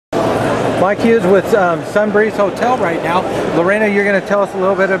Mike Hughes with Sunbreeze Hotel right now. Lorena, you're going to tell us a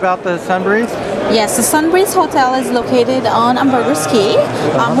little bit about the Sunbreeze? Yes, the Sunbreeze Hotel is located on Ambergris Caye.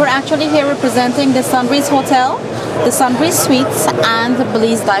 We're actually here representing the Sunbreeze Hotel, the Sunbreeze Suites, and the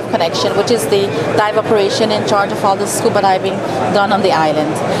Belize Dive Connection, which is the dive operation in charge of all the scuba diving done on the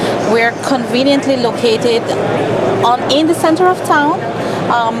island. We're conveniently located in the center of town.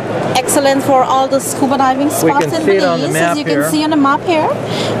 Excellent for all the scuba diving spots in Belize. As you can see on the map here,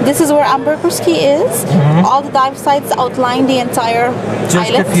 this is where Ambergris Caye is. All the dive sites outline the entire island.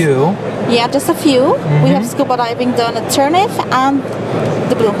 Just a few. Yeah, just a few. We have scuba diving done at Turnif and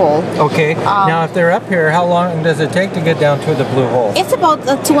the Blue Hole. Okay. Now, if they're up here, how long does it take to get down to the Blue Hole? It's about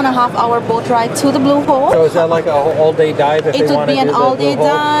a 2.5-hour boat ride to the Blue Hole. So is that like a all-day dive if they want to do the Blue Hole? It would be an all-day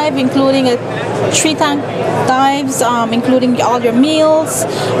dive, including a 3-tank dives, including all your meals.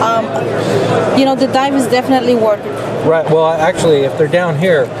 You know, the dive is definitely worth it. Right. Well, actually, if they're down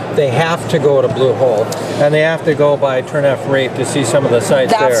here, they have to go to Blue Hole, and they have to go by Turnef Reef to see some of the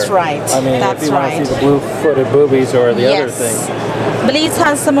sites there. That's right. I mean, if you want to see the blue-footed boobies or the other things. Belize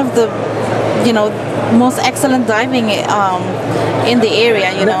has some of the, most excellent diving in the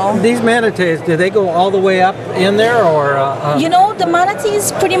area, These manatees, do they go all the way up in there, or? The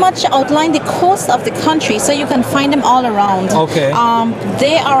manatees pretty much outline the coast of the country, so you can find them all around. Okay.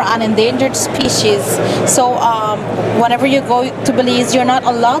 They are an endangered species, so whenever you go to Belize, you're not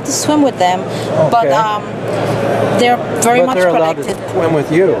allowed to swim with them, but they're very much protected. Allowed to swim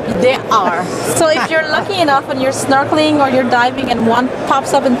with you. They are. So if you're lucky enough and you're snorkeling or you're diving and one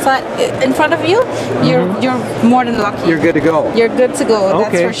pops up in front of you, you're more than lucky. You're good to go. You're good to go,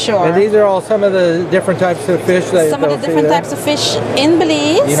 that's for sure. And these are all some of the different types of fish that some of the different types of fish in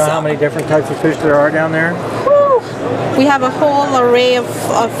Belize. You know how many different types of fish there are down there? We have a whole array of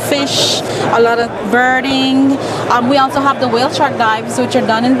fish, a lot of birding. We also have the whale shark dives, which are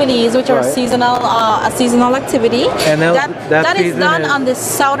done in Belize, which are a seasonal activity. And that is done on the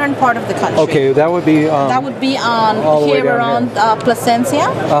southern part of the country. Okay, that would be on here around Placencia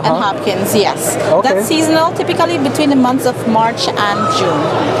and Hopkins. Yes, that's seasonal, typically between the months of March and June.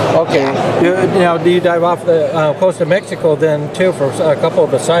 Okay. Yeah. Now, do you dive off the coast of Mexico then too for a couple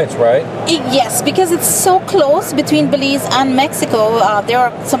of the sites, right? Yes, because it's so close between Belize and Mexico. There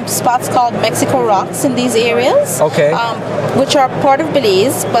are some spots called Mexico Rocks in these areas, which are part of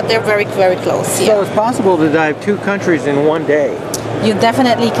Belize, but they're very, very close. Yeah. So it's possible to dive 2 countries in one day. You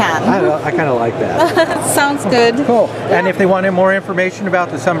definitely can. I kind of like that. Sounds good. Cool. And if they wanted more information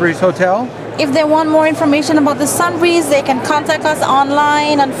about the Sunbreeze Hotel? If they want more information about the Sunbreeze, they can contact us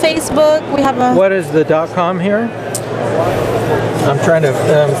online on Facebook. We have a... What is the .com here? I'm trying to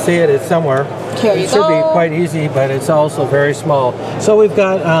see it. It's somewhere. Here you go. It should be quite easy, but it's also very small. So we've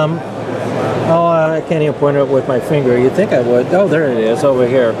got... I can't even point it with my finger. You'd think I would. Oh, there it is over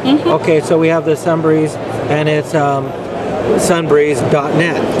here. Okay, so we have the Sunbreeze, and it's...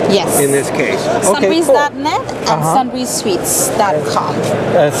 sunbreeze.net. Yes. In this case. Sunbreeze.net and sunbreezesuites.com.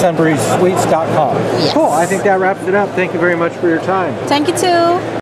 Sunbreezesuites.com. Yes. Cool. I think that wraps it up. Thank you very much for your time. Thank you too.